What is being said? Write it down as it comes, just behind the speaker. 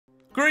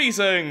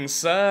Greetings,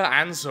 sir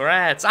and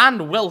sirettes,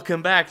 and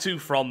welcome back to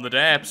From the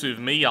Depths with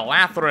me,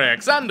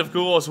 Lathrix, and of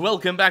course,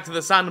 welcome back to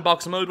the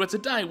Sandbox mode, where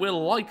today we're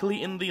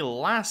likely in the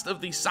last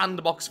of the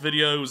Sandbox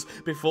videos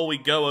before we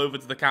go over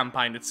to the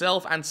campaign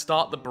itself and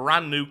start the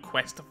brand new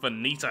quest for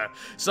Nita.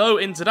 So,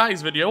 in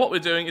today's video, what we're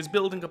doing is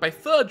building up a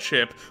third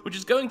ship, which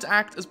is going to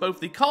act as both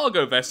the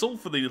cargo vessel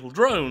for the little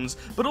drones,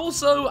 but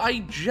also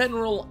a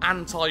general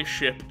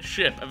anti-ship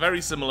ship,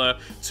 very similar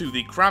to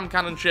the cram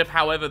cannon ship.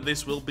 However,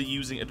 this will be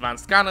using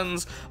advanced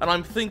cannons, and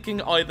I'm thinking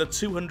either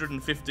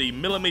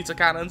 250mm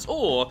cannons,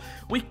 or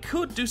we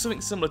could do something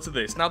similar to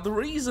this. Now, the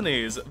reason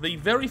is, the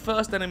very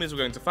first enemies we're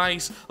going to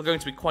face are going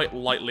to be quite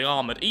lightly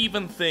armoured.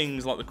 Even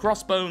things like the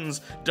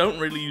crossbones don't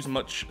really use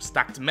much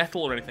stacked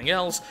metal or anything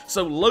else,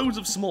 so loads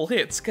of small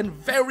hits can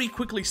very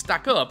quickly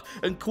stack up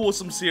and cause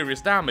some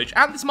serious damage,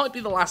 and this might be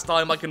the last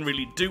time I can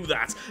really do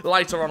that.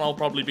 Later on, I'll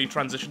probably be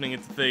transitioning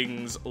into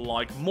things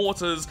like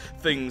mortars,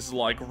 things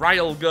like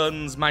rail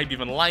guns, maybe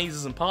even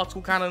lasers and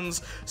particle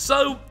cannons,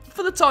 so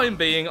for the time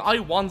being, I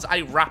want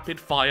a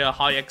rapid-fire,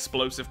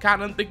 high-explosive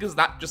cannon, because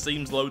that just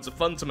seems loads of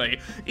fun to me.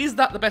 Is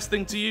that the best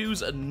thing to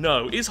use?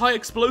 No. Is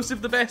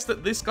high-explosive the best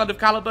at this kind of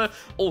caliber?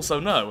 Also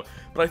no.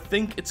 But I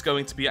think it's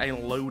going to be a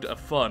load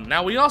of fun.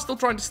 Now, we are still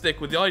trying to stick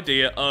with the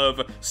idea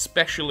of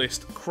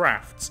specialist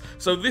crafts.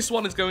 So this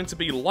one is going to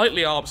be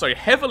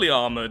heavily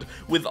armoured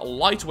with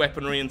light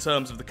weaponry in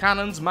terms of the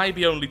cannons,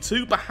 maybe only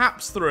 2,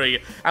 perhaps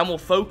 3, and will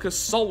focus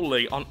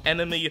solely on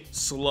enemy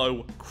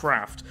slow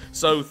craft.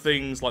 So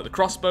things like the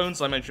crossbones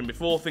I mentioned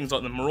before, things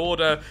like the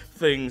Marauder,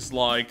 things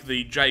like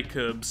the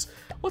Jacob's,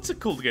 what's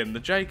it called again? The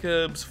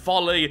Jacob's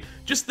Folly,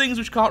 just things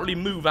which can't really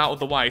move out of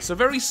the way. So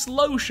very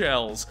slow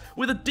shells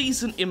with a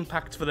decent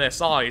impact for their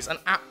size, and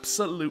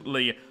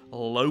absolutely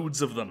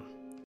loads of them.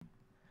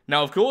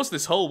 Now, of course,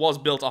 this hull was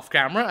built off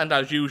camera, and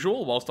as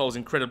usual, whilst I was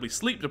incredibly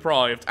sleep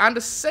deprived, and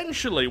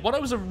essentially, what I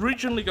was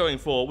originally going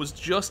for was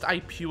just a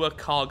pure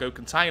cargo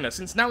container.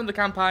 Since now in the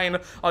campaign,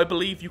 I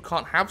believe you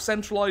can't have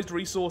centralized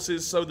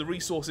resources, so the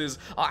resources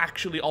are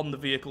actually on the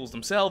vehicles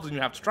themselves, and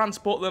you have to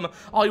transport them.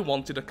 I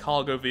wanted a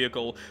cargo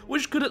vehicle,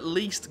 which could at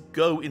least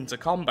go into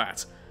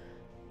combat.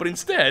 But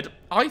instead,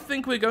 I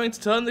think we're going to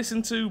turn this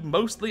into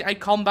mostly a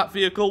combat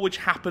vehicle which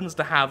happens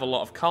to have a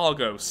lot of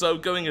cargo, so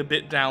going a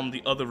bit down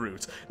the other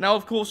route. Now,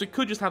 of course, we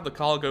could just have the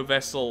cargo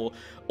vessel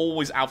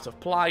always out of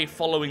play,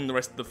 following the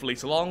rest of the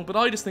fleet along, but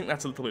I just think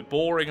that's a little bit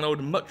boring, and I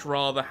would much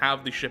rather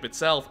have the ship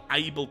itself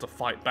able to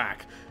fight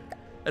back.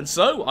 And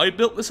so, I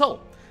built this hull.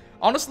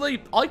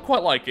 Honestly, I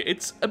quite like it.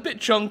 It's a bit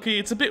chunky,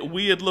 it's a bit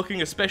weird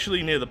looking,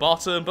 especially near the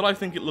bottom, but I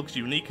think it looks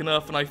unique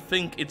enough, and I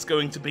think it's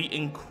going to be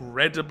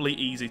incredibly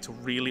easy to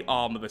really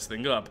armor this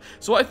thing up.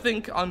 So what I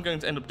think I'm going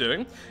to end up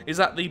doing is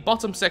that the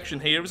bottom section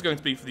here is going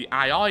to be for the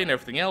AI and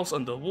everything else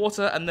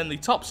underwater, and then the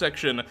top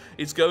section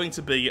is going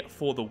to be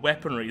for the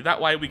weaponry.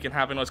 That way we can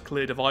have a nice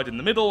clear divide in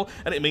the middle,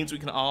 and it means we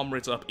can armor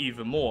it up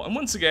even more. And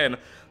once again,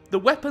 the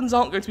weapons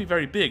aren't going to be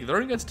very big. They're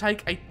only going to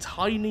take a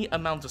tiny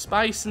amount of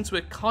space, since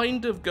we're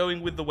kind of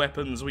going with the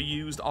weapons we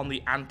used on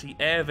the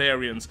anti-air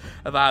variants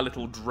of our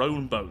little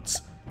drone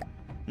boats.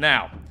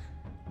 Now,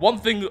 one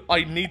thing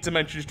I need to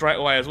mention straight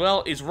away as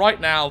well is right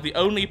now the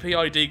only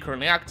PID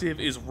currently active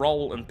is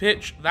roll and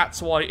pitch.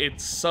 That's why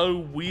it's so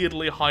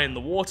weirdly high in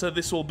the water.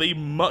 This will be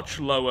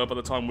much lower by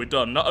the time we're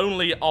done. Not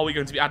only are we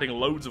going to be adding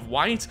loads of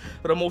weight,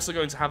 but I'm also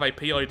going to have a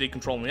PID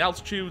controlling the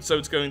altitude, so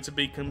it's going to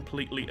be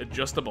completely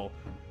adjustable.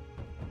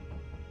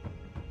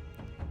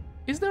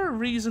 Is there a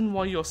reason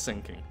why you're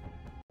sinking?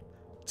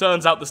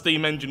 Turns out the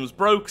steam engine was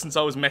broke since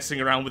I was messing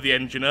around with the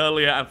engine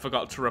earlier and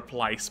forgot to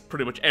replace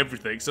pretty much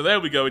everything. So there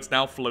we go, it's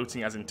now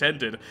floating as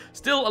intended.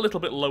 Still a little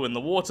bit low in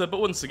the water,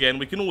 but once again,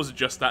 we can always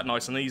adjust that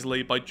nice and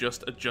easily by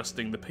just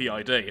adjusting the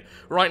PID.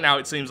 Right now,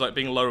 it seems like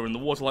being lower in the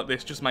water like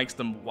this just makes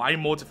them way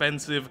more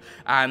defensive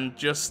and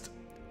just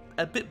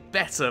a bit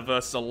better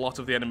versus a lot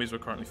of the enemies we're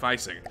currently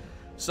facing.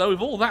 So with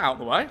all that out of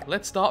the way,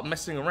 let's start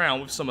messing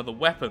around with some of the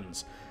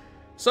weapons.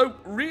 So,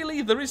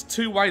 really, there is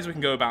 2 ways we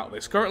can go about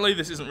this. Currently,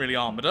 this isn't really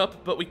armoured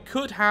up, but we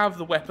could have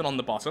the weapon on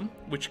the bottom,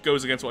 which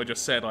goes against what I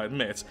just said, I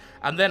admit,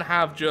 and then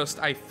have just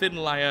a thin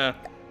layer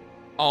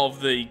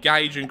of the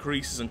gauge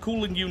increases and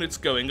cooling units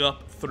going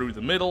up through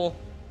the middle.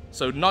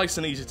 So nice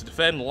and easy to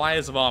defend,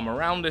 layers of armor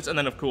around it, and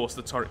then of course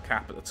the turret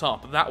cap at the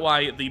top. That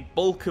way the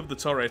bulk of the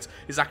turret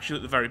is actually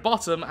at the very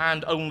bottom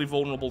and only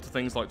vulnerable to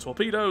things like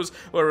torpedoes,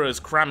 whereas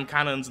cram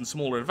cannons and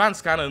smaller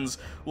advanced cannons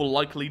will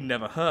likely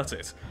never hurt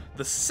it.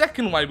 The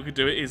second way we could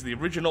do it is the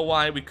original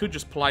way. We could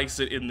just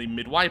place it in the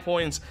midway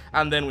point,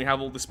 and then we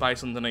have all the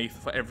space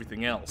underneath for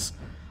everything else.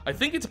 I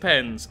think it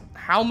depends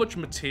how much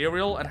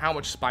material and how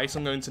much space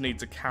I'm going to need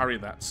to carry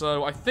that.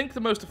 So I think the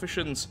most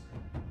efficient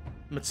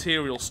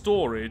material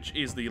storage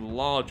is the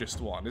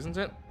largest one, isn't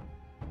it?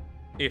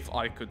 If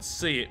I could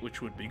see it,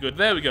 which would be good.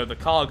 There we go, the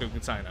cargo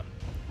container.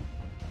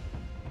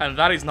 And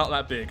that is not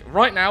that big.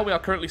 Right now, we are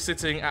currently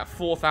sitting at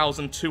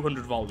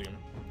 4,200 volume.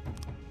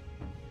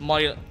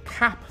 my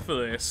cap for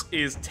this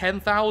is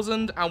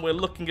 10,000, and we're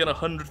looking at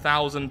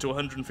 100,000 to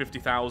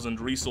 150,000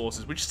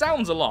 resources, which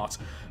sounds a lot,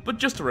 but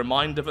just a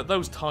reminder that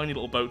those tiny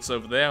little boats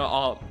over there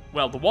are,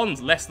 well, the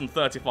one's less than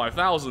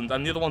 35,000,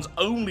 and the other one's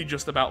only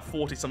just about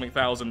 40-something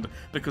thousand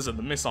because of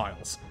the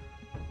missiles.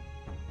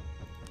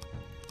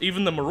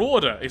 Even the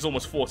Marauder is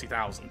almost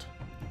 40,000.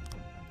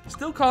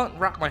 Still can't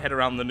wrap my head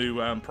around the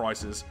new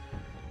prices.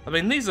 I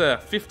mean, these are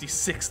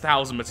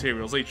 56,000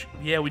 materials each.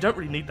 Yeah, we don't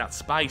really need that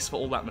space for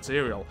all that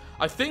material.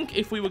 I think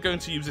if we were going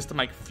to use this to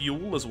make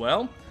fuel as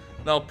well,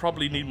 they'll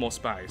probably need more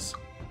space.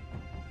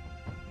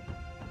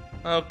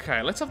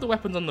 Okay, let's have the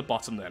weapons on the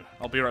bottom then.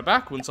 I'll be right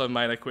back once I've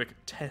made a quick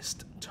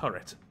test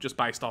turret, just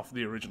based off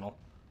the original.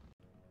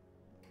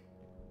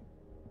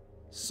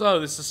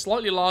 So, this is a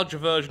slightly larger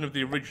version of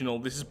the original.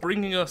 This is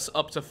bringing us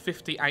up to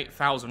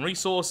 58,000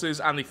 resources,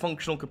 and the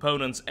functional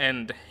components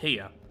end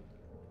here.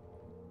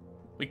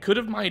 We could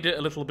have made it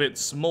a little bit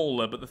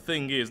smaller, but the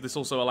thing is, this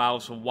also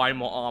allows for way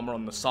more armor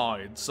on the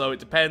sides, so it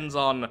depends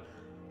on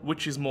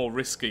which is more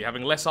risky,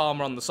 having less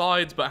armor on the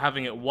sides, but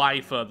having it way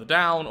further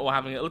down, or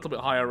having it a little bit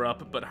higher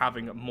up, but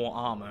having more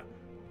armor.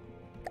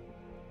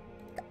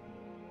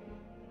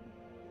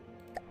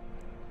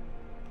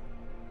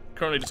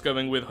 Currently just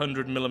going with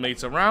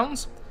 100mm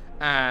rounds,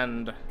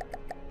 and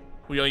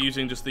we are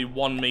using just the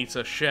 1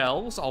 meter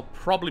shells. I'll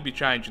probably be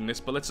changing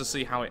this, but let's just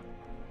see how it,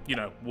 you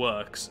know,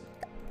 works.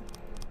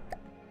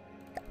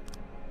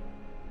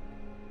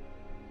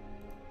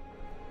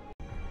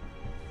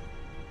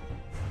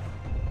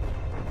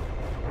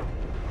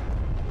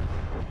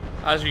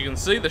 As you can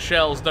see, the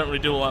shells don't really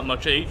do all that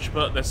much each,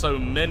 but there's so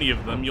many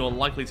of them, you're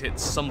likely to hit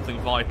something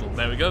vital.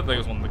 There we go,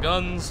 there's one of the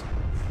guns.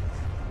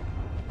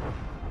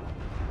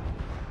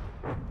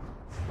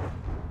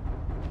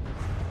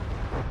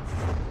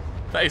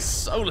 That is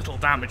so little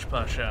damage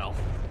per shell.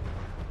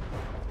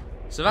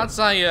 So that's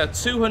a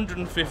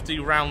 250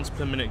 rounds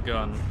per minute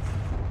gun.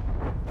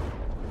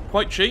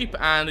 Quite cheap,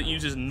 and it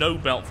uses no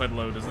belt-fed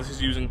loaders. This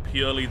is using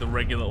purely the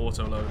regular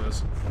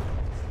auto-loaders.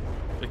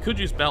 They could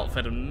use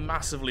belt-fed and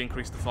massively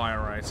increase the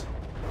fire rate.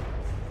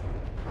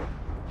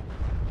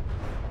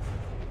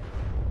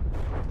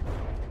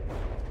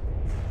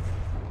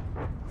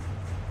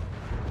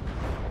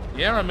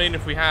 Yeah, I mean,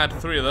 if we had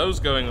 3 of those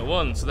going at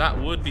once, that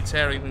would be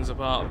tearing things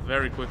apart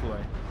very quickly.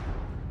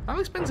 How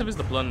expensive is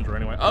the plunder,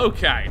 anyway?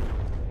 Okay,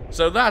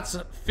 so that's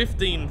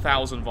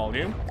 15,000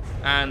 volume,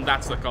 and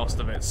that's the cost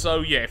of it. So,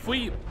 yeah, if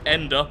we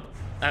end up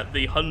at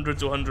the 100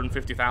 to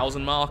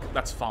 150,000 mark,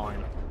 that's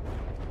fine.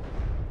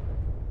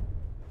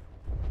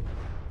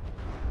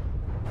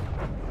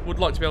 Would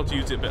like to be able to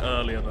use it a bit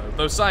earlier, though.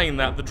 Though saying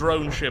that, the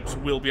drone ships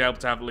will be able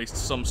to have at least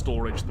some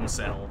storage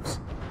themselves.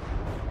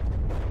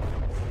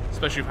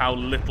 Especially with how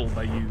little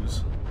they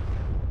use.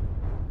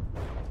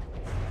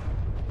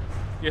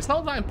 Yeah, it's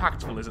not that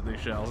impactful, is it, these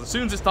shells? As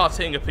soon as it starts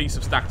hitting a piece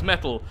of stacked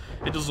metal,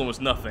 it does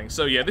almost nothing.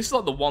 So yeah, this is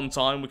like the one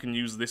time we can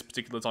use this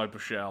particular type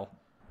of shell.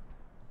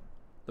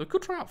 Though we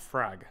could try out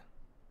frag.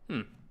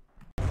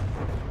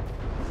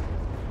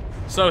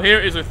 So here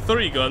it is with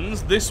 3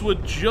 guns. This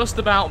would just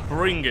about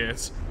bring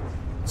it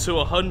to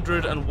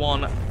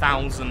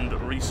 101,000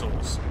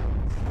 resource.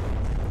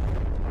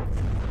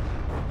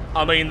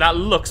 I mean, that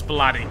looks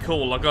bloody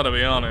cool, I gotta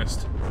be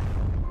honest.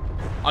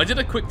 I did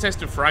a quick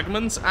test of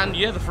fragments, and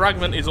yeah, the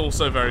fragment is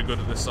also very good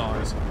at this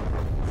size.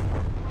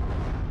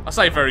 I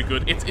say very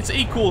good, it's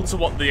equal to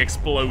what the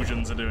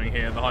explosions are doing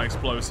here, the high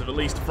explosive, at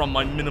least from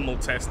my minimal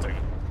testing.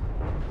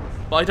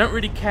 But I don't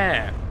really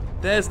care.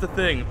 There's the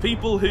thing,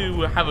 people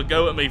who have a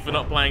go at me for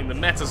not playing the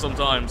meta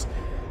sometimes,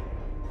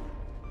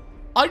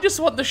 I just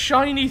want the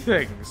shiny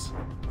things.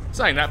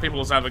 Saying that, people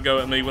also have a go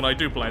at me when I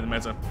do play the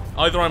meta.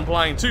 Either I'm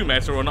playing too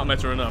meta or not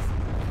meta enough.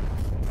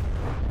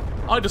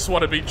 I just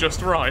want to be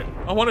just right.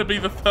 I want to be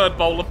the 3rd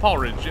bowl of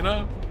porridge, you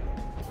know?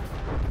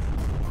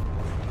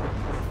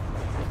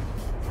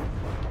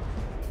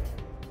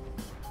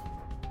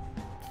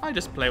 I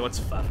just play what's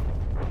fun.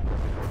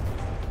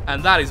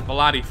 And that is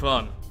bloody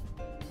fun.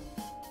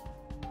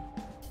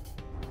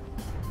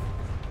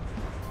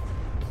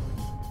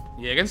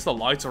 Yeah, against the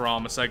lighter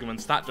armor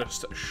segments, that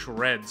just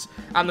shreds.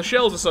 And the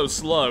shells are so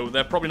slow,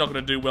 they're probably not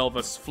going to do well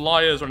versus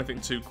flyers or anything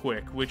too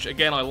quick, which,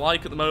 again, I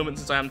like at the moment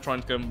since I am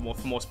trying to go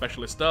for more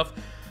specialist stuff.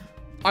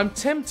 I'm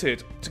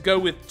tempted to go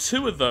with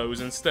 2 of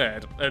those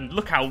instead, and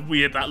look how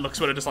weird that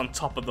looks when it's just on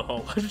top of the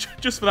hull,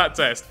 just for that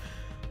test.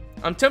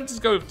 I'm tempted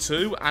to go with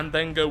 2, and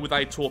then go with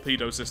a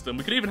torpedo system.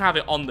 We could even have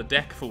it on the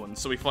deck for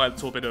once, so we fire the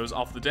torpedoes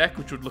off the deck,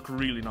 which would look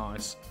really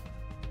nice.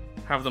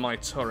 Have them on a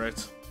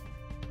turret.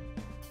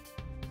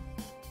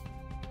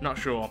 Not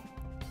sure.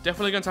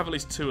 Definitely going to have at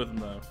least 2 of them,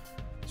 though.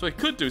 So what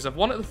we could do is have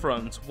 1 at the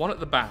front, 1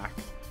 at the back,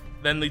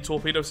 then the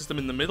torpedo system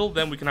in the middle,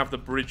 then we can have the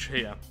bridge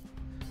here.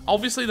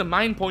 Obviously, the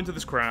main point of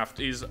this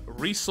craft is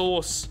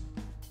resource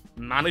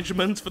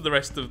management for the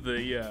rest of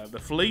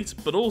the fleet,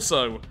 but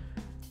also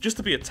just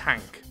to be a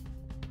tank.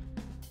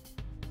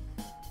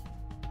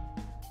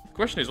 The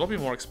question is, what would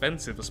be more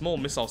expensive, a small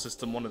missile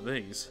system, one of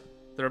these?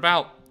 They're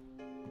about,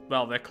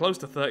 well, they're close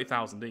to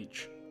 30,000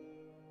 each.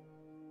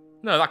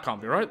 No, that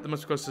can't be right. That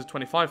must be close to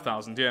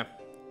 25,000, yeah.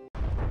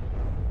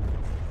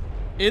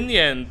 In the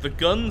end, the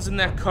guns in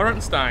their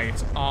current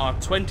state are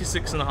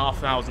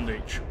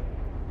 26,500 each.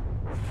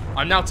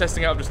 I'm now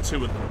testing out just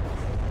 2 of them.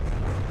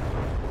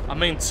 I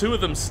mean, 2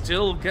 of them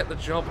still get the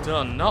job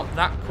done. Not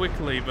that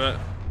quickly, but...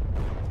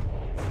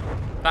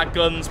 that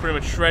gun's pretty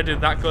much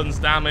shredded, that gun's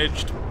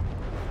damaged.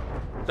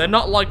 They're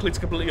not likely to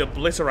completely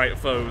obliterate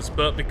foes,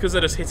 but because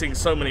they're just hitting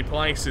so many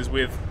places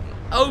with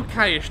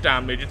okay-ish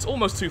damage, it's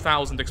almost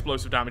 2,000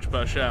 explosive damage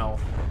per shell,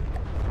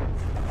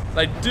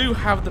 they do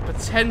have the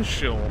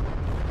potential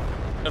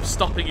of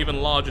stopping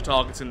even larger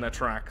targets in their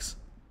tracks.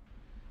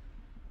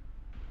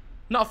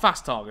 Not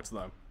fast targets,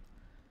 though.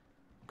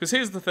 Because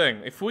here's the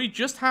thing, if we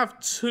just have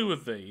 2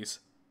 of these,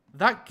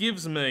 that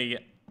gives me,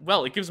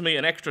 well, it gives me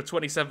an extra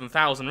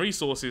 27,000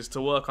 resources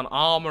to work on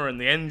armor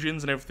and the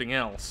engines and everything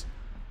else.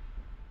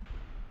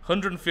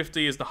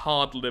 150 is the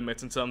hard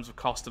limit in terms of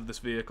cost of this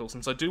vehicle,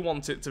 since I do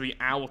want it to be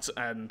out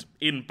and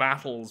in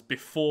battles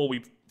before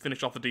we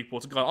finish off the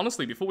Deepwater Guard.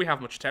 Honestly, before we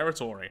have much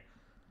territory.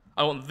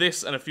 I want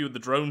this and a few of the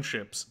drone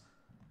ships.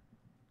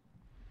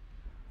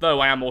 Though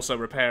I am also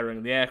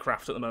repairing the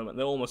aircraft at the moment,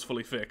 they're almost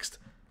fully fixed.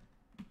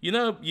 You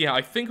know, yeah,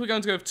 I think we're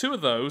going to go with 2 of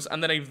those,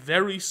 and then a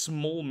very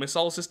small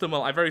missile system,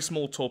 well, a very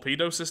small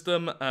torpedo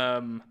system,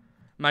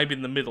 maybe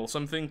in the middle. So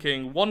I'm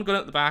thinking 1 gun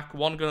at the back,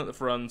 1 gun at the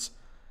front,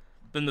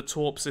 then the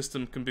torp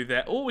system can be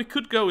there. Or we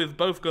could go with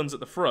both guns at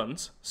the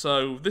front,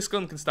 so this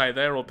gun can stay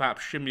there, or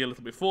perhaps shimmy a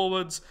little bit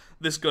forwards.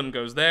 This gun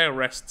goes there,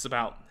 rests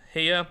about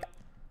here.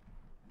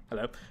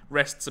 Hello.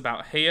 Rests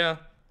about here.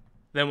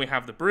 Then we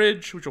have the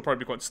bridge, which will probably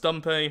be quite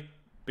stumpy,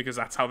 because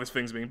that's how this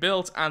thing's being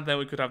built, and then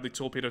we could have the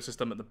torpedo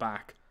system at the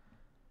back.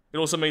 It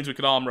also means we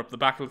could armor up the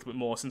back a little bit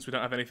more, since we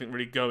don't have anything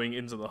really going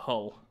into the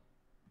hull.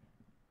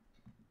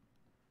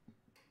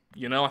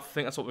 You know, I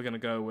think that's what we're going to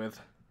go with.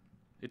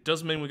 It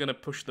does mean we're going to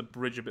push the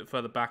bridge a bit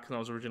further back than I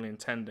was originally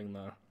intending,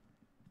 though.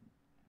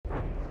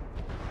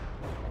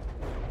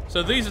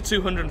 So these are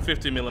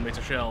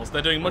 250mm shells.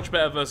 They're doing much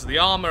better versus the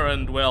armor,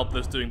 and, well,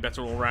 they're doing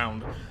better all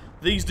round.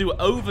 These do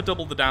over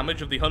double the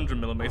damage of the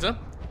 100mm.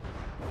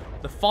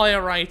 The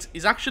fire rate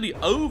is actually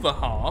over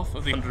half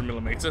of the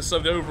 100mm, so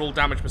the overall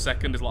damage per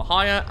second is a lot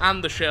higher,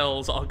 and the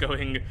shells are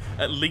going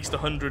at least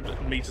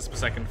 100 meters per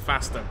second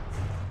faster.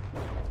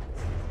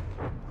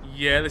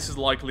 Yeah, this is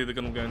likely the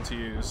gun I'm going to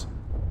use.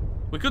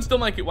 We could still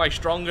make it way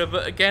stronger,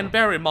 but again,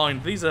 bear in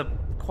mind, these are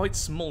quite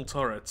small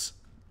turrets.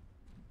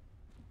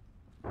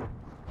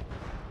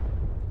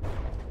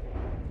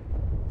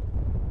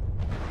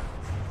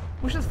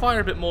 We should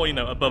fire a bit more, you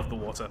know, above the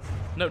water.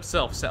 Note to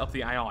self, set up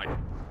the AI.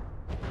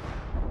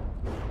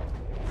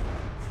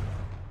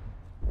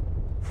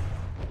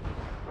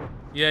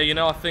 Yeah, you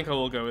know, I think I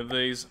will go with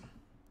these.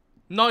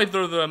 Neither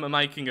of them are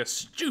making a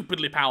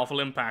stupidly powerful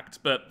impact,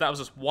 but that was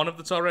just one of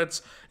the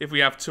turrets. If we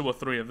have 2 or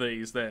 3 of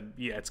these, then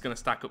yeah, it's going to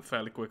stack up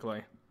fairly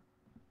quickly.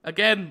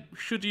 Again,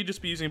 should you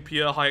just be using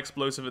pure high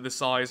explosive at this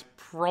size?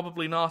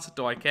 Probably not.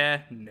 Do I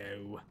care?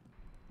 No.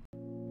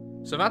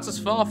 So that's as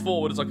far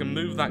forward as I can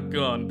move that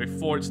gun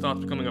before it starts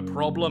becoming a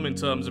problem in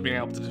terms of being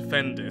able to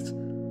defend it.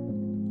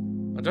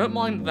 I don't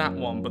mind that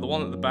one, but the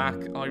one at the back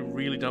I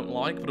really don't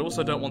like, but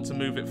also don't want to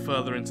move it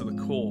further into the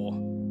core.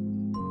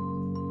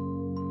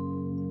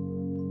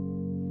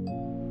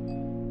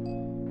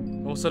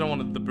 Also don't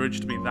want the bridge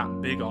to be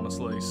that big,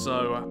 honestly,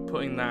 so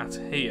putting that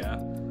here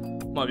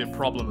might be a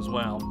problem as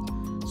well.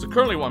 So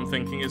currently what I'm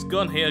thinking is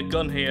gun here,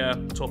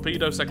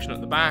 torpedo section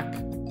at the back,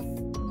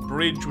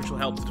 bridge which will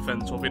help to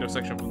defend the torpedo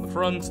section from the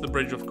front, the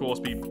bridge of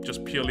course be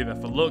just purely there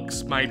for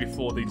looks, maybe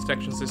for the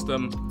detection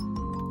system.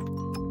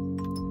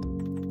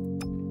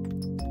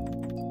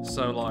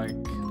 So like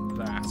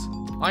that.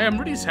 I am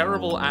really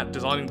terrible at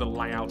designing the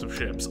layout of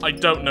ships. I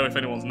don't know if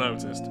anyone's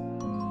noticed.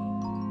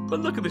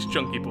 But look at this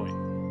chunky boy.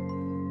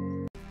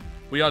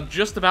 We are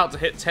just about to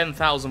hit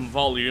 10,000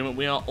 volume, and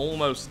we are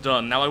almost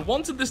done. Now, I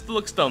wanted this to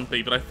look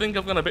stumpy, but I think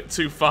I've gone a bit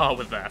too far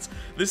with that.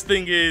 This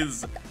thing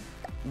is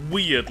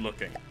weird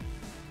looking.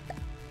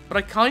 But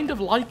I kind of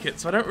like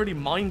it, so I don't really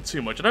mind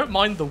too much. I don't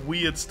mind the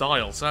weird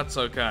style, so that's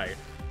okay.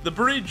 The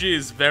bridge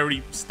is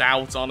very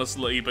stout,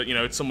 honestly, but, you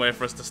know, it's somewhere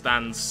for us to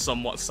stand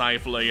somewhat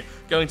safely.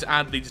 Going to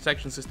add the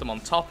detection system on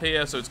top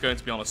here, so it's going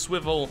to be on a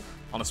swivel.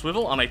 On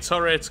a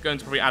turret, going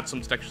to probably add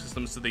some detection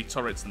systems to the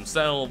turrets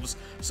themselves,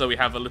 so we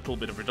have a little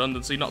bit of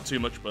redundancy, not too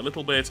much, but a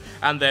little bit,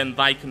 and then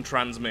they can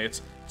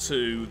transmit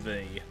to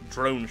the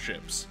drone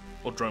ships,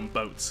 or drone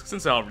boats,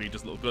 since they are really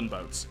just little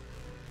gunboats.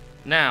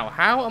 Now,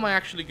 how am I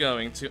actually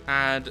going to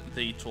add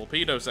the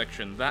torpedo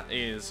section? That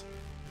is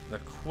the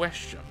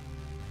question.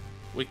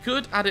 We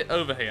could add it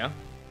over here,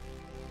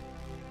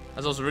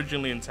 as I was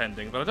originally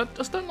intending, but I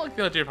just don't like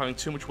the idea of having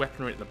too much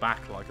weaponry at the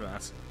back like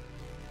that.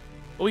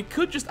 Or we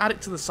could just add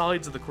it to the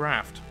sides of the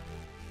craft.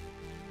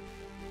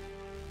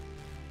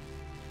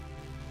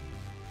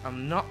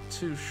 I'm not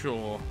too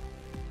sure.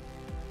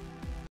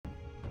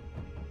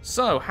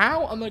 So,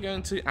 how am I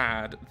going to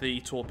add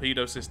the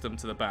torpedo system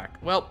to the back?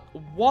 Well,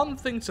 one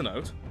thing to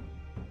note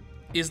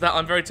is that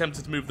I'm very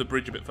tempted to move the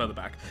bridge a bit further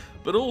back.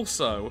 But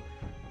also,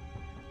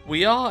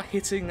 We are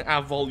hitting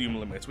our volume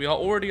limit. We are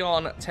already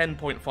on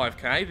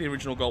 10.5k. The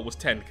original goal was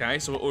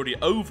 10k, so we're already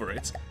over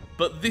it.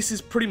 But this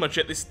is pretty much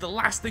it. This is the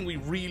last thing we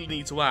really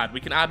need to add. We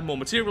can add more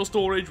material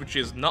storage, which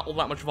is not all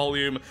that much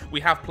volume.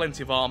 We have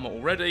plenty of armor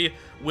already.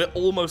 We're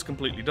almost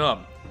completely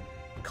done.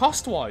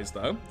 Cost-wise,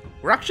 though,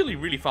 we're actually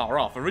really far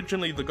off.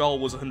 Originally, the goal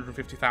was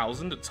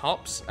 150,000 at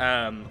tops,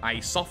 a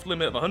soft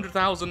limit of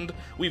 100,000.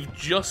 We've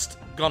just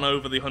gone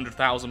over the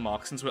 100,000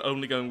 mark since we're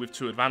only going with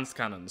 2 advanced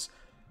cannons.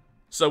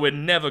 So we're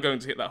never going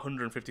to hit that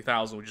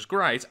 150,000, which is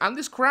great. And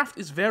this craft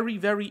is very,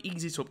 very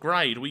easy to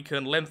upgrade. We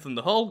can lengthen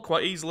the hull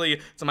quite easily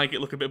to make it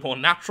look a bit more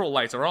natural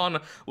later on.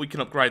 We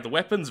can upgrade the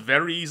weapons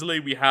very easily.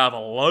 We have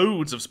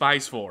loads of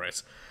space for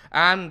it.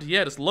 And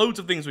yeah, there's loads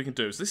of things we can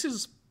do. So this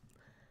is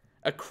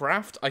a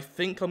craft I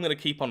think I'm going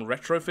to keep on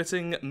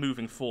retrofitting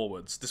moving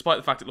forwards, despite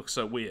the fact it looks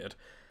so weird.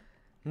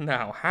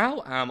 Now,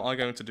 how am I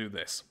going to do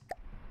this?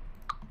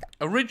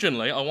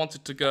 Originally, I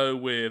wanted to go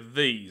with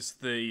these,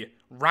 the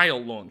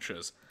rail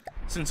launchers,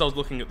 since I was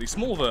looking at the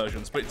small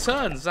versions, but it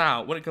turns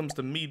out, when it comes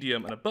to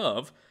medium and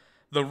above,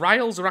 the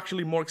rails are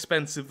actually more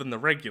expensive than the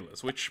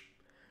regulars, which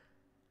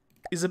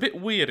is a bit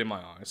weird in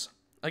my eyes.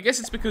 I guess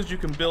it's because you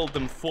can build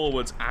them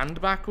forwards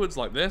and backwards,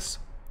 like this.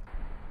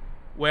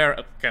 Where,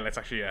 okay, let's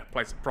actually,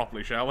 place it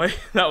properly, shall we?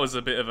 That was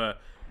a bit of a...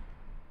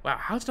 Wow,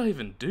 how did I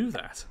even do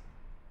that?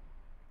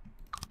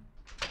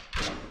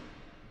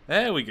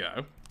 There we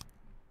go.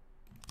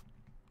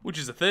 Which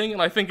is a thing,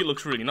 and I think it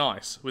looks really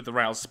nice with the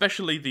rails,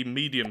 especially the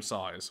medium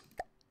size.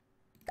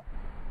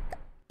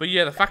 But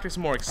yeah, the fact it's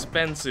more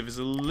expensive is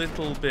a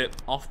little bit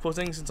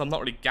off-putting, since I'm not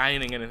really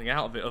gaining anything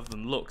out of it other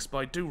than looks, but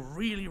I do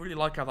really, really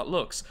like how that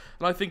looks.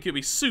 And I think it'd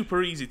be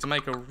super easy to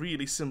make a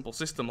really simple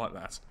system like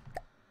that.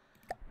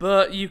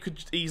 But you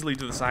could easily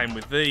do the same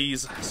with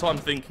these, so I'm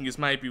thinking is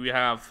maybe we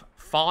have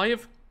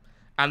 5,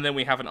 and then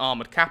we have an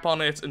armoured cap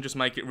on it, and just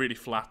make it really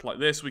flat like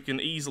this. We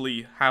can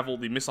easily have all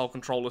the missile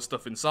controller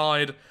stuff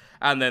inside,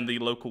 and then the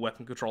local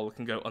weapon controller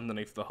can go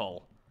underneath the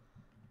hull.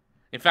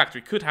 In fact,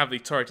 we could have the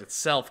turret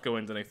itself go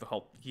underneath the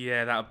hull.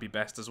 Yeah, that would be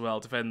best as well,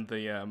 defend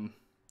the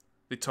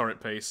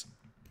turret piece.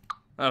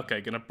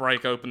 Okay, gonna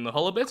break open the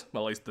hull a bit,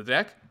 well, at least the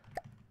deck,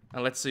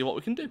 and let's see what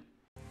we can do.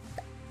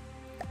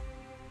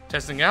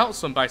 Testing out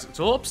some basic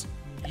torps.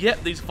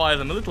 Yep, these fire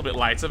them a little bit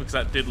later because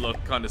that did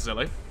look kind of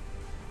silly.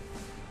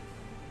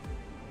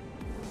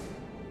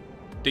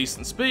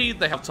 Decent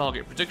speed, they have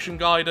target prediction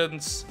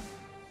guidance.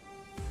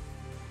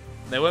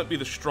 They won't be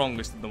the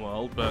strongest in the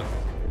world, but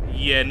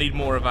yeah, need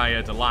more of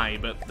a delay,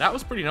 but that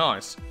was pretty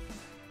nice.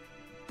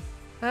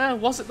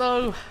 Was it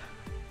though?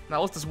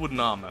 That was just wooden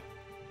armor.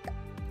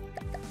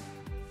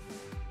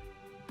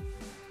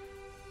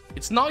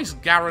 It's nice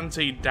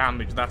guaranteed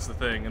damage, that's the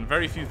thing, and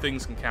very few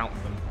things can counter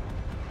them.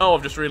 Oh,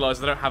 I've just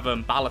realised they don't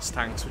have ballast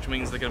tanks, which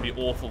means they're going to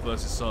be awful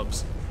versus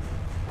subs.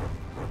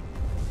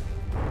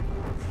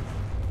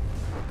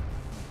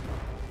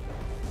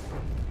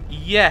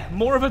 Yeah,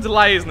 more of a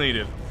delay is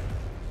needed.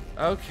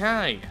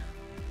 Okay.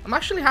 I'm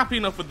actually happy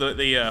enough with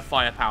the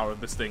firepower of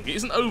this thing. It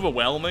isn't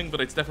overwhelming,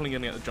 but it's definitely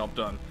going to get the job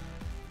done.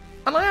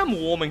 And I am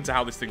warming to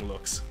how this thing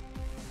looks.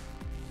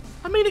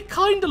 I mean, it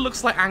kind of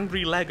looks like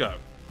angry Lego.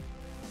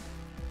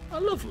 I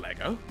love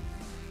Lego.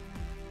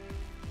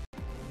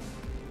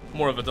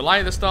 More of a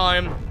delay this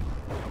time.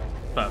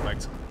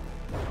 Perfect.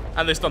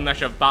 And this time they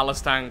actually have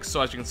ballast tanks,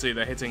 so as you can see,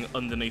 they're hitting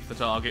underneath the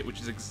target,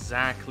 which is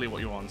exactly what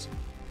you want.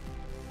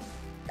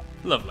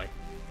 Lovely.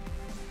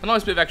 A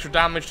nice bit of extra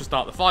damage to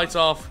start the fight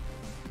off.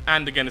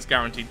 And again, it's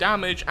guaranteed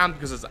damage, and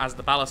because as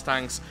the ballast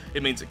tanks,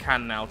 it means it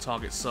can now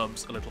target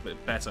subs a little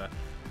bit better.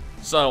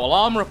 So I'll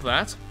armor up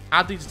that,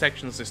 add the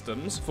detection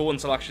systems. For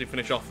once, I'll actually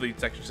finish off the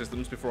detection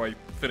systems before I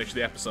finish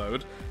the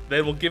episode.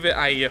 Then we'll give it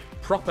a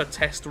proper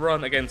test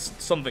run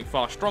against something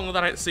far stronger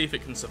than it, see if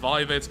it can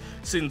survive it,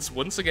 since,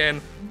 once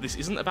again, this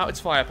isn't about its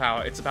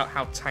firepower, it's about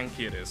how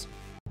tanky it is.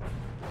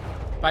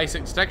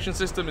 Basic detection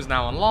system is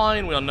now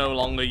online, we are no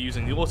longer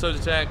using the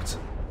auto-detect,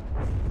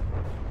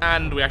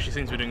 and we actually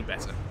seem to be doing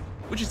better.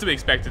 Which is to be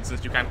expected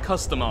since you can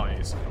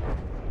customize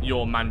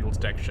your manual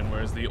detection,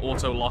 whereas the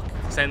auto-lock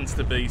tends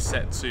to be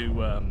set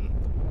to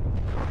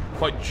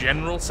quite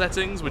general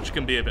settings, which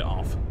can be a bit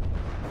off.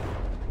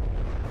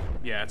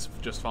 Yeah, it's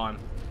just fine.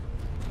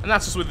 And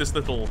that's just with this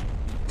little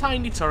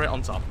tiny turret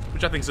on top,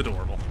 which I think is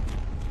adorable.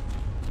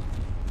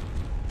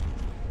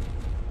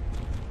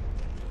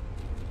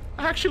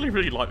 I actually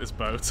really like this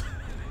boat.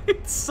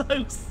 It's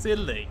so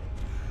silly.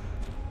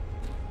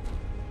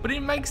 But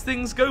it makes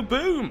things go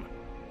boom!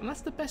 And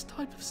that's the best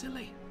type of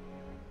silly.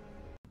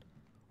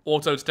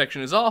 Auto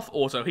detection is off,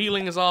 auto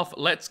healing is off.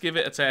 Let's give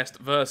it a test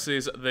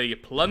versus the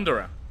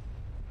Plunderer.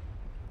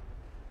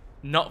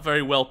 Not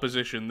very well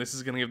positioned. This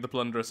is going to give the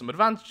Plunderer some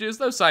advantages,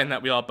 though saying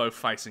that we are both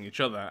facing each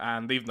other,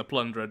 and even the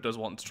Plunderer does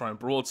want to try and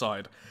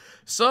broadside.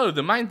 So,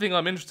 the main thing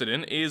I'm interested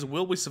in is,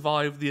 will we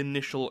survive the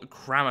initial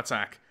cram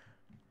attack?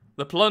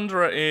 The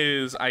Plunderer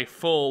is a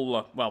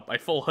full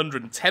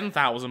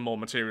 110,000 more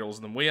materials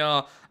than we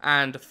are,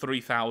 and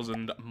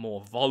 3,000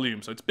 more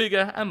volume, so it's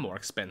bigger and more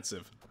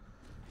expensive.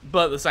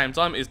 But at the same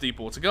time, it is deep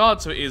water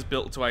guard, so it is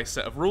built to a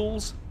set of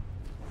rules.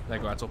 There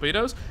go our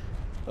torpedoes.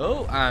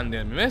 Oh, and the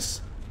enemy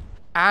miss.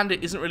 And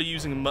it isn't really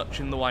using much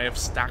in the way of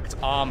stacked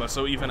armor,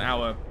 so even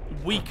our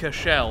weaker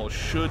shell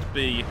should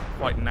be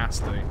quite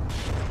nasty.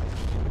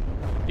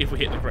 If we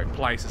hit the correct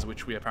places,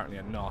 which we apparently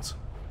are not.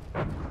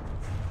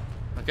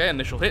 Okay,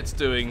 initial hits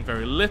doing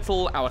very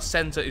little. Our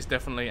center is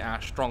definitely our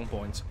strong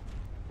point.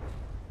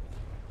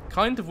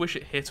 Kind of wish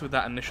it hit with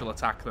that initial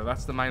attack, though.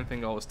 That's the main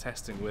thing I was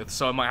testing with,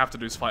 so I might have to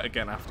do this fight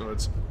again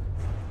afterwards.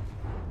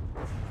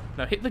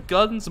 Now, hit the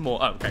guns more.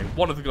 Oh, okay,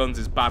 one of the guns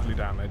is badly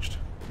damaged.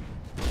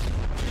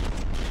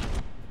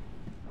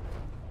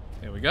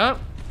 Here we go.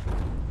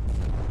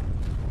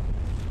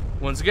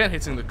 Once again,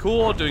 hitting the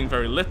core, doing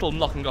very little,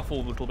 knocking off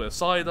all the little bit of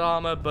side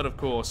armor, but of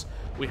course,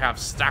 we have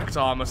stacked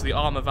armor, so the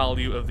armor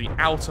value of the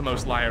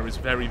outermost layer is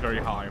very, very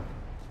high.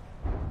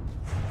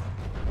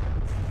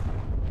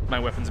 My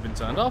weapons have been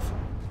turned off.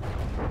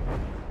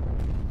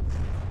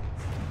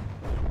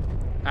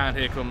 And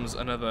here comes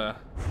another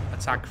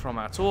attack from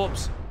our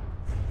torps.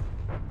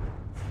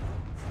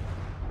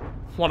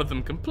 One of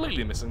them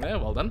completely missing there,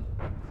 well done.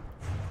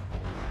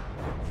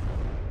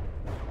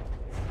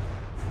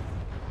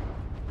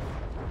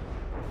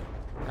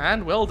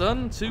 And well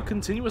done to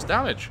continuous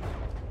damage.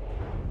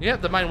 Yeah,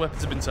 the main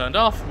weapons have been turned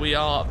off. We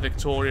are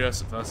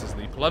victorious versus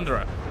the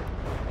Plunderer.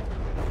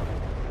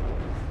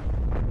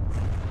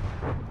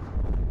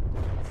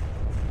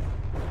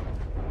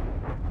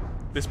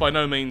 This by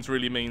no means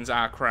really means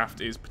our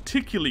craft is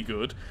particularly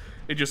good.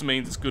 It just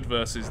means it's good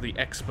versus the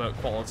expert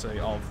quality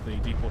of the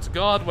Deepwater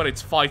Guard when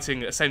it's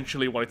fighting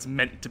essentially what it's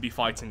meant to be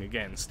fighting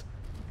against.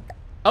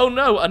 Oh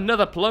no,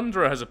 another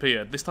Plunderer has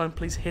appeared. This time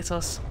please hit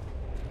us.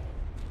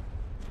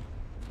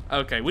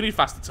 Okay, we need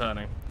faster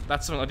turning.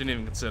 That's something I didn't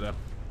even consider.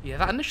 Yeah,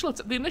 that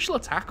the initial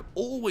attack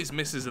always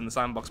misses in the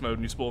sandbox mode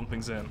when you spawn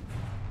things in.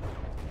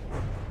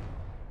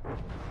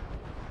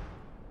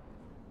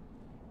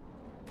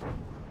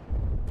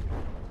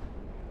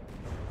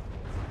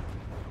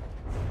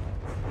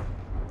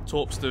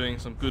 Torp's doing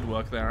some good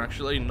work there,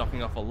 actually,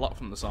 knocking off a lot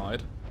from the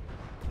side.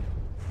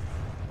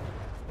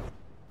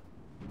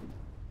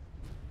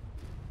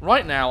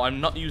 Right now, I'm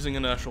not using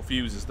inertial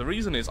fuses. The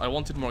reason is I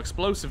wanted more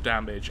explosive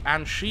damage,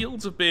 and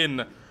shields have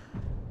been,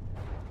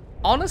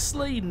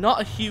 honestly,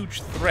 not a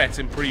huge threat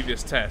in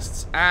previous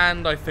tests,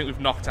 and I think we've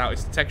knocked out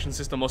its detection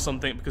system or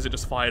something because it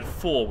just fired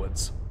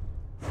forwards.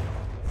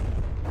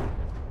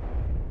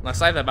 And I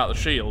say that about the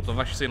shield, I've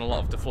actually seen a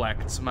lot of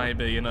deflects.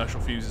 Maybe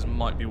inertial fuses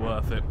might be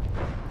worth it.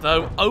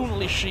 Though,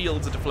 only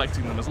shields are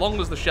deflecting them. As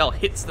long as the shell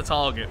hits the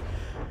target,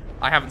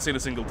 I haven't seen a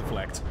single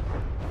deflect.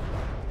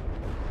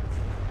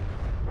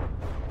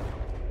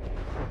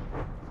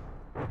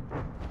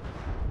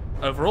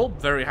 Overall,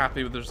 very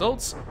happy with the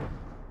results.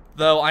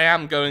 Though I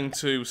am going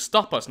to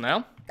stop us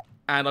now,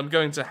 and I'm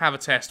going to have a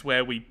test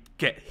where we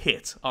get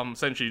hit. I'm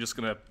essentially just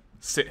going to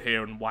sit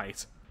here and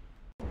wait.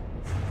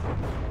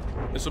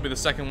 This will be the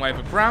second wave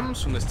of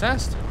grams from this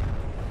test.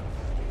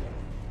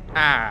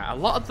 A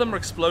lot of them are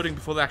exploding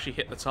before they actually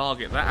hit the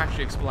target. That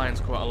actually explains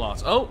quite a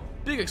lot. Oh,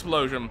 big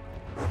explosion.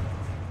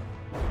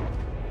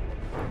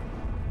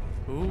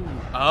 Ooh.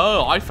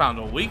 Oh, I found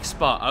a weak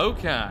spot.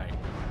 Okay.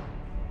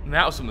 And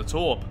that was from the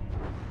torp.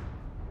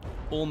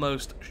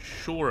 Almost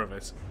sure of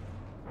it.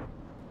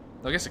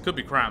 I guess it could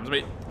be crams. I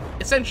mean,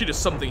 essentially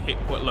just something hit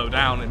quite low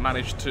down and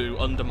managed to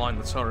undermine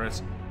the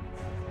turret.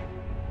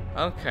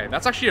 Okay,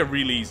 that's actually a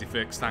really easy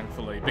fix,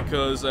 thankfully,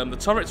 because the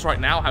turrets right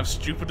now have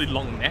stupidly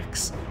long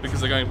necks because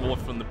they're going more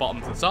from the bottom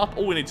to the top.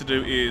 All we need to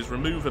do is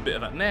remove a bit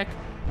of that neck,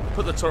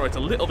 put the turret a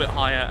little bit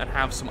higher, and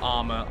have some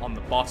armor on the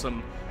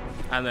bottom,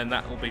 and then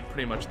that will be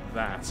pretty much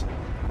that.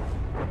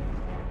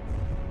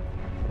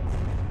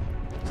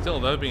 Still,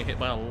 though, being hit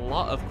by a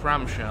lot of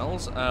cram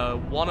shells.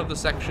 One of the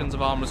sections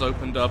of armor is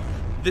opened up.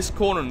 This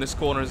corner and this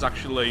corner is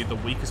actually the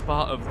weakest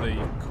part of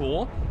the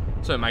core,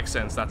 so it makes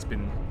sense that's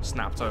been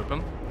snapped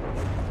open.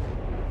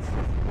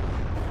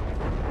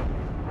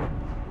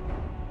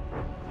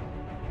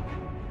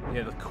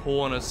 Yeah, the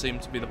corners seem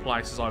to be the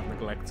places I've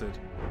neglected.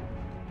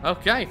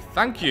 Okay,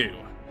 thank you.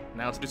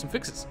 Now to do some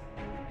fixes.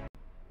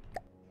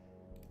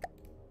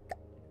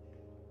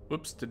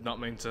 Whoops, did not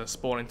mean to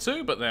spawn in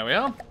two, but there we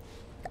are.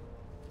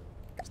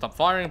 Stop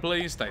firing,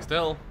 please. Stay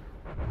still.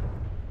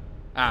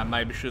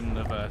 Maybe shouldn't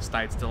have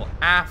stayed still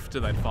after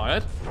they'd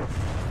fired.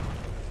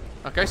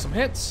 Okay, some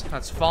hits.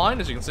 That's fine.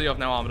 As you can see, I've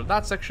now armored up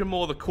that section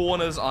more. The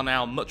corners are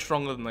now much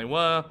stronger than they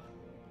were.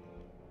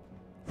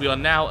 We are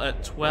now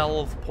at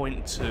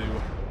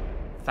 12.2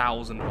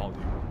 thousand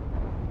volume.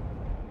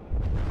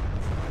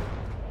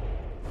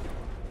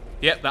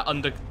 Yep, that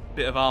under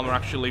bit of armor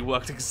actually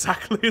worked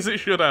exactly as it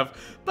should have.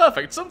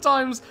 Perfect.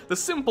 Sometimes the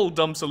simple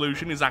dumb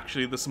solution is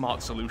actually the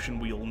smart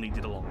solution we all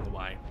needed along the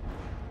way.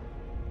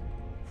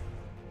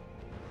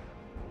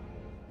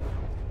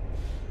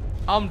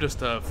 I'm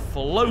just a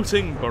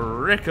floating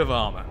brick of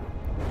armor.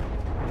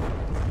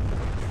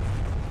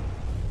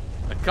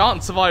 I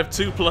can't survive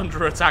two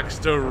Plunderer attacks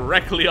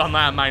directly on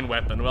that main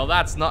weapon. Well,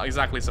 that's not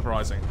exactly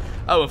surprising.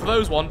 Oh, and for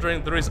those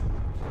wondering, there is...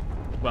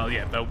 Well,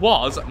 yeah, there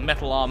was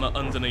metal armor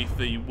underneath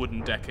the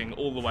wooden decking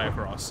all the way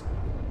across.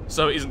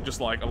 So it isn't just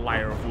like a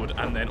layer of wood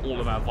and then all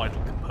of our vital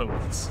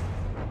components.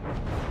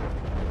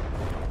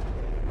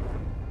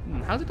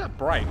 How did that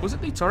break? Was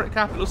it the turret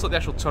cap? It looks like the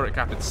actual turret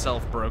cap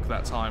itself broke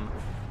that time.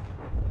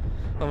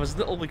 Well, there's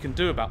little we can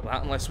do about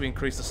that unless we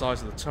increase the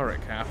size of the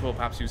turret cap or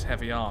perhaps use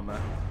heavy armor.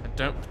 I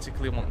don't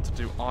particularly want to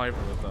do either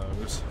of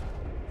those.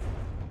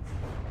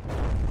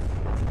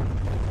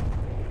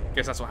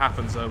 Guess that's what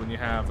happens though when you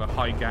have a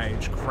high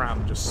gauge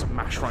cram just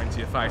smash right into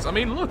your face. I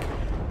mean, look,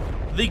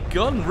 the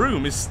gun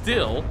room is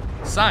still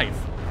safe.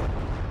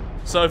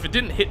 So if it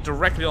didn't hit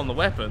directly on the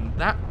weapon,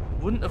 that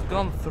wouldn't have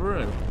gone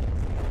through.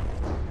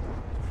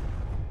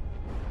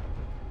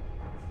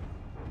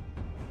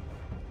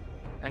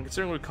 And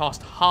considering it would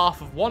cost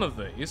half of one of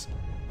these,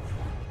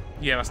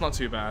 yeah, that's not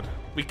too bad.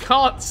 We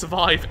can't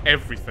survive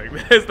everything.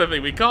 There's the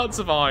thing, we can't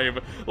survive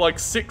like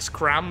 6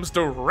 crams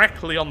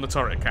directly on the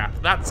turret cap.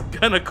 That's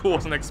gonna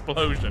cause an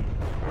explosion.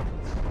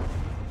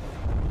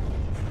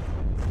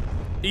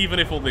 Even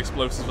if all the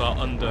explosives are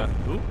under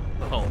the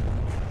hull.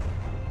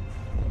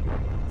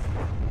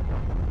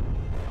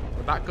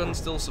 The back gun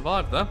still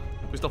survived though.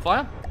 We still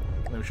fire?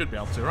 No, we should be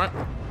able to, right?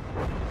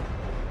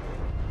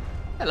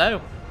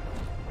 Hello.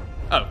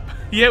 Oh,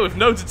 yeah, with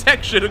no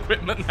detection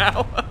equipment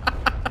now.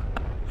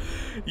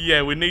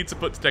 Yeah, we need to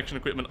put detection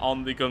equipment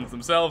on the guns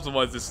themselves,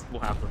 otherwise this will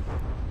happen.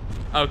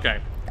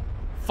 Okay.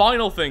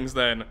 Final things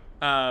then.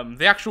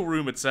 The actual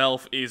room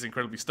itself is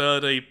incredibly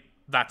sturdy.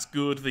 That's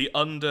good. The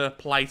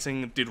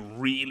underplating did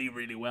really,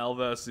 really well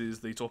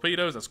versus the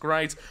torpedoes. That's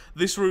great.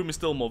 This room is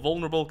still more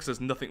vulnerable because there's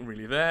nothing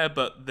really there,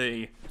 but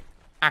the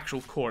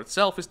actual core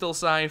itself is still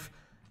safe.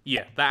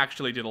 Yeah, that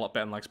actually did a lot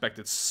better than I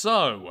expected.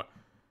 So,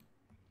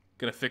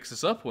 gonna fix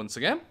this up once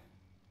again.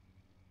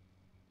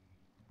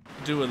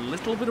 Do a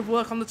little bit of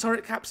work on the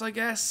turret caps, I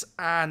guess.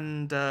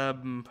 And,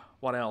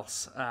 what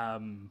else?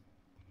 Don't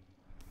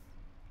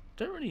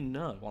really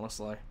know,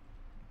 honestly.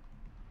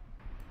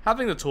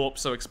 Having the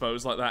torps so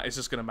exposed like that is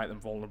just going to make them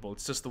vulnerable.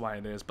 It's just the way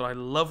it is. But I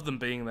love them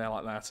being there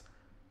like that.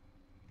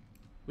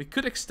 We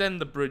could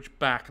extend the bridge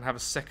back and have a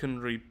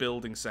secondary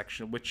building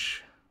section,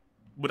 which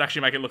would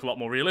actually make it look a lot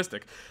more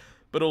realistic.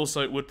 But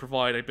also it would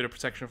provide a bit of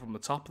protection from the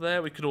top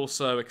there. We could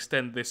also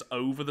extend this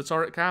over the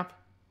turret cap.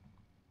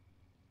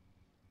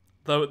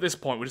 Though at this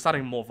point, we're just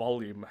adding more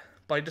volume.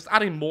 By just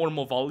adding more and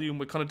more volume,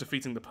 we're kind of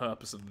defeating the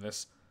purpose of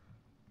this.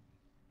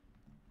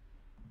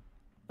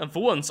 And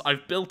for once,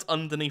 I've built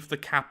underneath the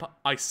cap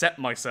I set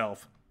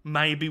myself.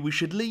 Maybe we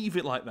should leave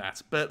it like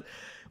that. But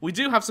we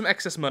do have some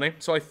excess money,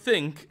 so I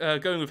think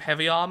going with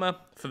heavy armor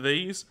for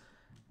these,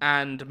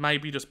 and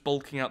maybe just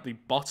bulking out the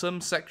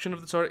bottom section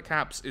of the turret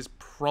caps is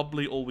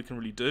probably all we can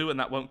really do, and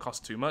that won't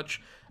cost too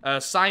much.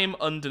 Same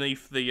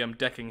underneath the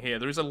decking here.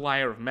 There is a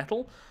layer of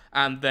metal,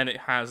 and then it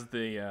has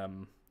the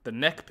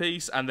neck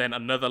piece, and then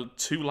another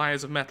 2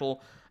 layers of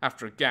metal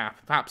after a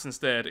gap. Perhaps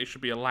instead it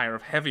should be a layer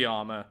of heavy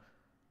armor,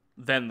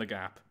 then the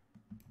gap.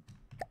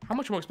 How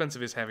much more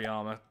expensive is heavy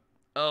armor?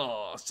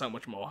 Oh, so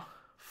much more.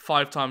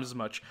 5 times as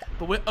much.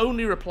 But we're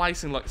only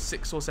replacing like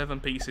 6 or 7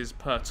 pieces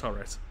per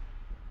turret.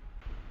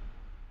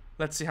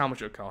 Let's see how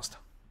much it would cost.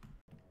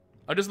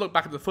 I just looked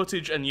back at the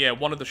footage and yeah,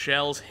 one of the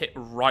shells hit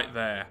right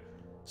there.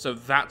 So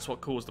that's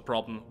what caused the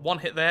problem. One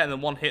hit there and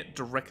then one hit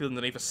directly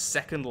underneath a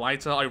second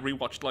later. I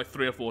rewatched like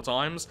 3 or 4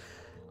 times.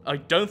 I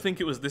don't think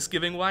it was this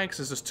giving way because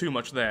there's just too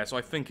much there. So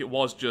I think it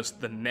was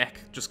just the neck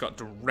just got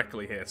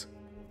directly hit.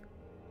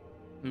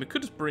 And we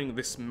could just bring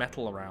this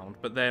metal around,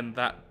 but then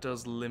that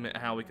does limit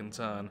how we can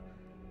turn.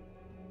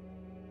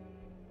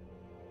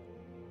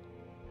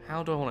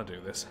 How do I want to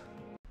do this?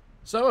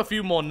 So, a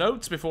few more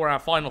notes before our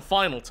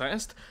final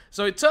test.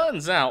 So it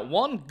turns out,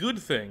 one good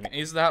thing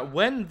is that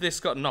when this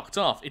got knocked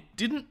off, it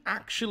didn't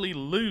actually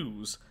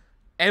lose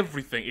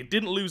everything. It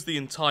didn't lose the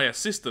entire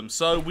system,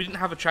 so we didn't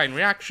have a chain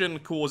reaction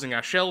causing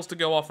our shells to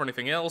go off or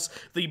anything else.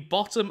 The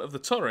bottom of the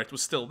turret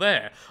was still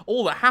there.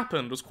 All that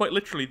happened was quite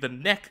literally the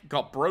neck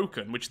got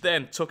broken, which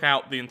then took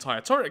out the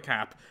entire turret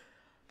cap.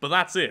 But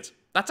that's it.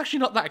 That's actually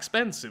not that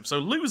expensive, so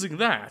losing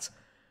that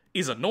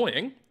is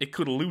annoying. It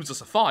could lose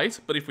us a fight,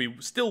 but if we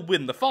still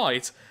win the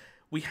fight,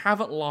 we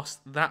haven't lost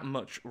that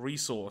much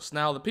resource.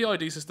 Now, the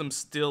PID system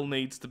still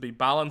needs to be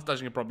balanced. As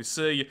you can probably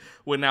see,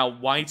 we're now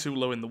way too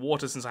low in the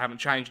water since I haven't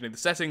changed any of the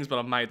settings, but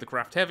I've made the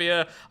craft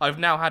heavier. I've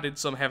now added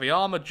some heavy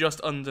armor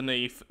just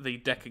underneath the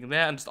decking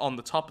there, and just on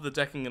the top of the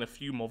decking in a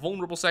few more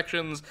vulnerable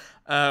sections.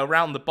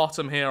 Around the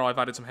bottom here, I've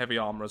added some heavy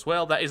armor as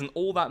well. That isn't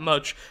all that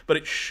much, but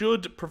it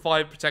should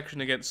provide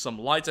protection against some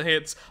lighter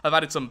hits. I've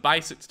added some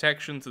basic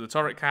detection to the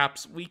turret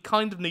caps. We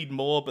kind of need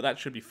more, but that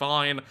should be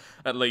fine,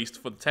 at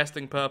least for the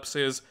testing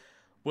purposes.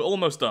 We're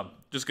almost done.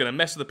 Just going to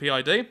mess with the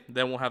PID,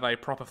 then we'll have a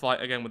proper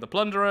fight again with the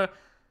Plunderer,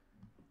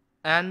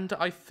 and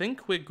I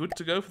think we're good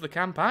to go for the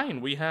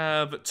campaign. We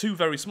have 2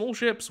 very small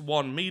ships,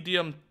 1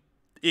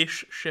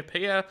 medium-ish ship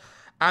here,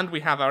 and we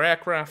have our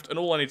aircraft, and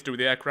all I need to do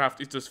with the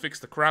aircraft is just fix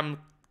the cram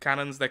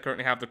cannons. They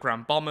currently have the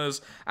cram bombers,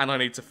 and I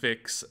need to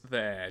fix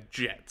their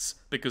jets,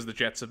 because the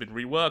jets have been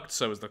reworked,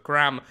 so is the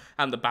cram,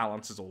 and the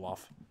balance is all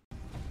off.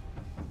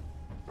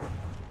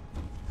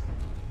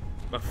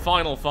 The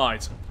final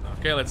fight.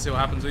 Okay, let's see what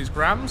happens to these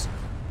crams.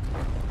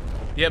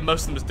 Yeah,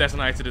 most of them just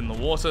detonated in the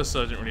water,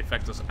 so it didn't really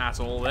affect us at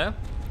all there.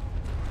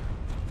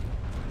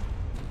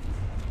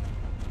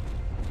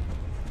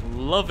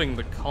 Loving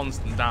the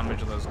constant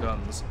damage of those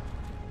guns.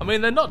 I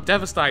mean, they're not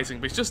devastating,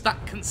 but it's just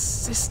that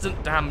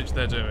consistent damage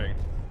they're doing.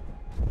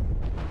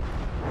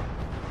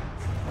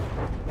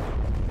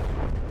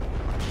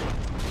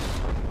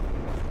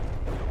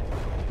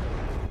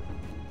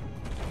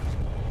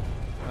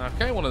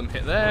 Okay, one of them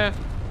hit there.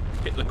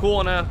 Hit the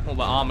corner. All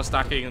that armor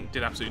stacking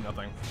did absolutely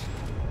nothing.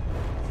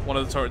 One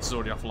of the turrets is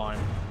already offline.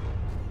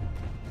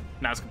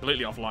 Now it's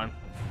completely offline.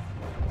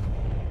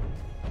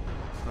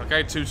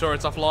 Okay, 2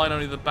 turrets offline.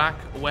 Only the back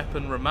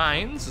weapon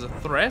remains as a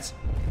threat.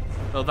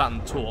 Well, that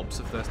and torps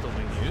if they're still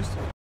being used.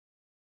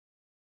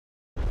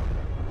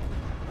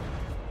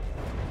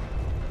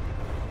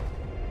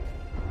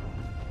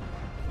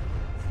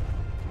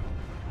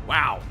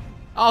 Wow.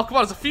 Oh, come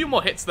on, there's a few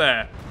more hits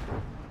there.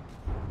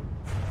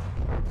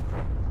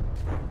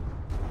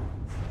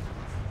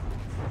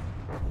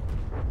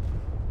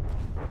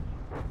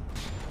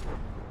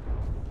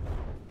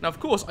 Now, of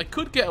course, I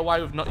could get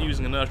away with not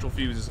using inertial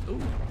fuses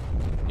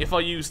if I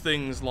use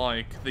things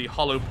like the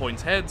hollow point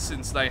heads,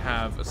 since they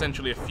have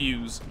essentially a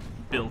fuse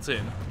built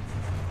in.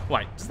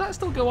 Wait, does that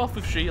still go off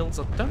with shields?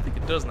 I don't think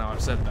it does now I've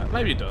said that.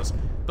 Maybe it does.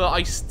 But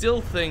I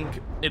still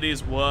think it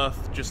is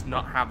worth just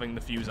not having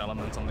the fuse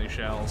element on these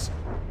shells.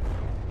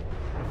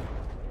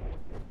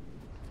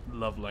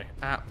 Lovely.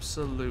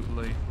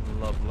 Absolutely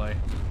lovely.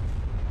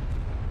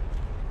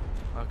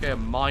 Okay, a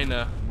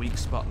minor weak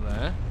spot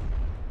there.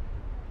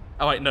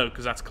 Oh wait, no,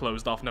 because that's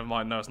closed off. Never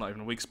mind, no, it's not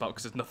even a weak spot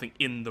because there's nothing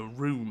in the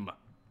room.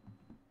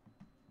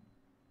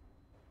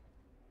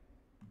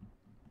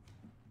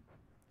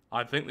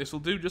 I think this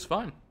will do just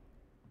fine.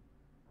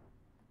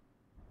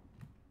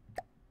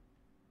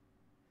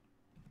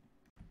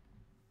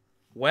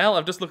 Well,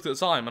 I've just looked at the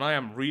time, and I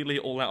am really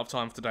all out of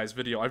time for today's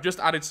video. I've just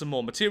added some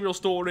more material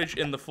storage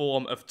in the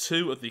form of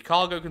 2 of the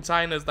cargo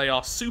containers. They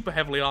are super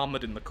heavily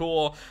armored in the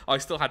core. I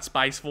still had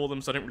space for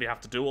them, so I didn't really have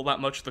to do all that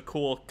much. The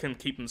core can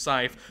keep them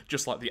safe,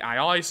 just like the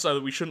AI,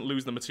 so we shouldn't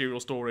lose the material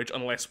storage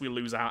unless we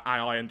lose our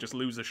AI and just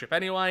lose the ship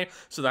anyway,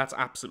 so that's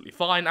absolutely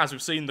fine. As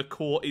we've seen, the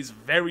core is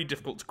very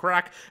difficult to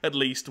crack, at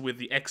least with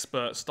the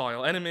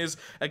expert-style enemies.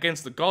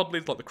 Against the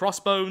godlies, like the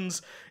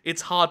crossbones,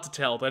 it's hard to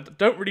tell. They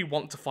don't really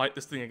want to fight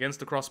this thing against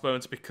the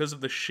crossbones because of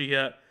the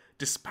sheer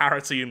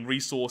disparity in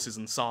resources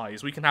and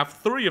size. We can have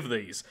 3 of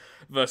these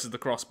versus the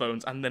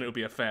crossbones, and then it'll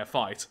be a fair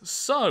fight.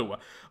 So,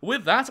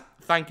 with that,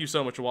 thank you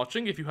so much for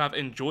watching. If you have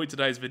enjoyed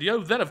today's video,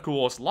 then of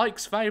course,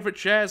 likes,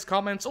 favourites, shares,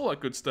 comments, all that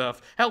good stuff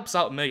helps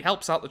out me,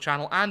 helps out the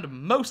channel, and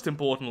most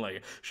importantly,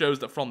 shows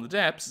that From the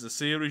Depths is a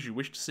series you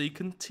wish to see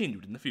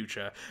continued in the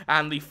future.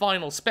 And the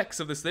final specs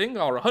of this thing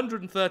are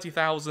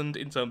 130,000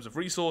 in terms of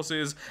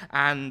resources,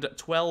 and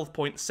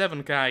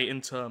 12.7k in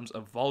terms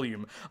of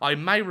volume. I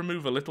may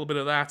remove a little bit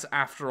of that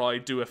after I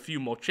do a few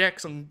more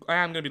checks, and I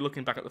am going to be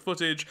looking back at the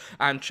footage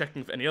and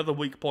checking for any other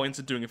weak points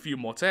and doing a few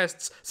more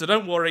tests, so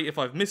don't worry if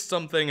I've missed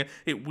something,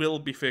 it will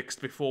be fixed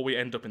before we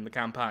end up in the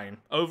campaign.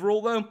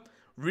 Overall though,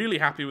 really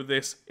happy with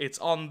this. It's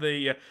on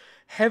the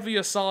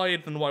heavier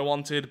side than what I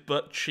wanted,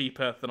 but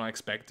cheaper than I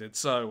expected,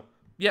 so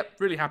yep,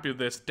 really happy with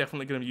this.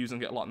 Definitely going to be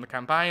using it a lot in the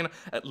campaign,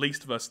 at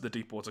least versus the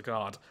Deepwater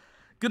Guard.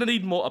 Gonna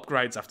need more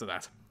upgrades after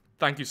that.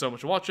 Thank you so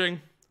much for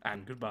watching,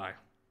 and goodbye.